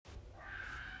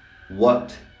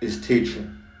What is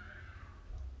teaching?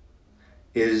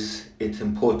 Is it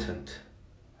important?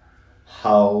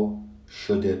 How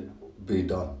should it be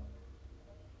done?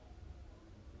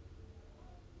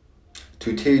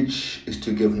 To teach is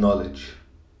to give knowledge.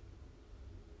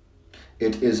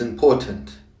 It is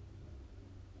important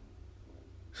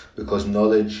because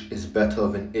knowledge is better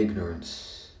than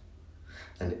ignorance,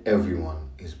 and everyone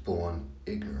is born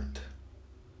ignorant.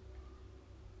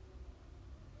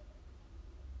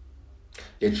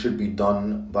 It should be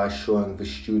done by showing the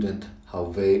student how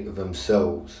they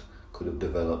themselves could have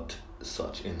developed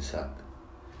such insight.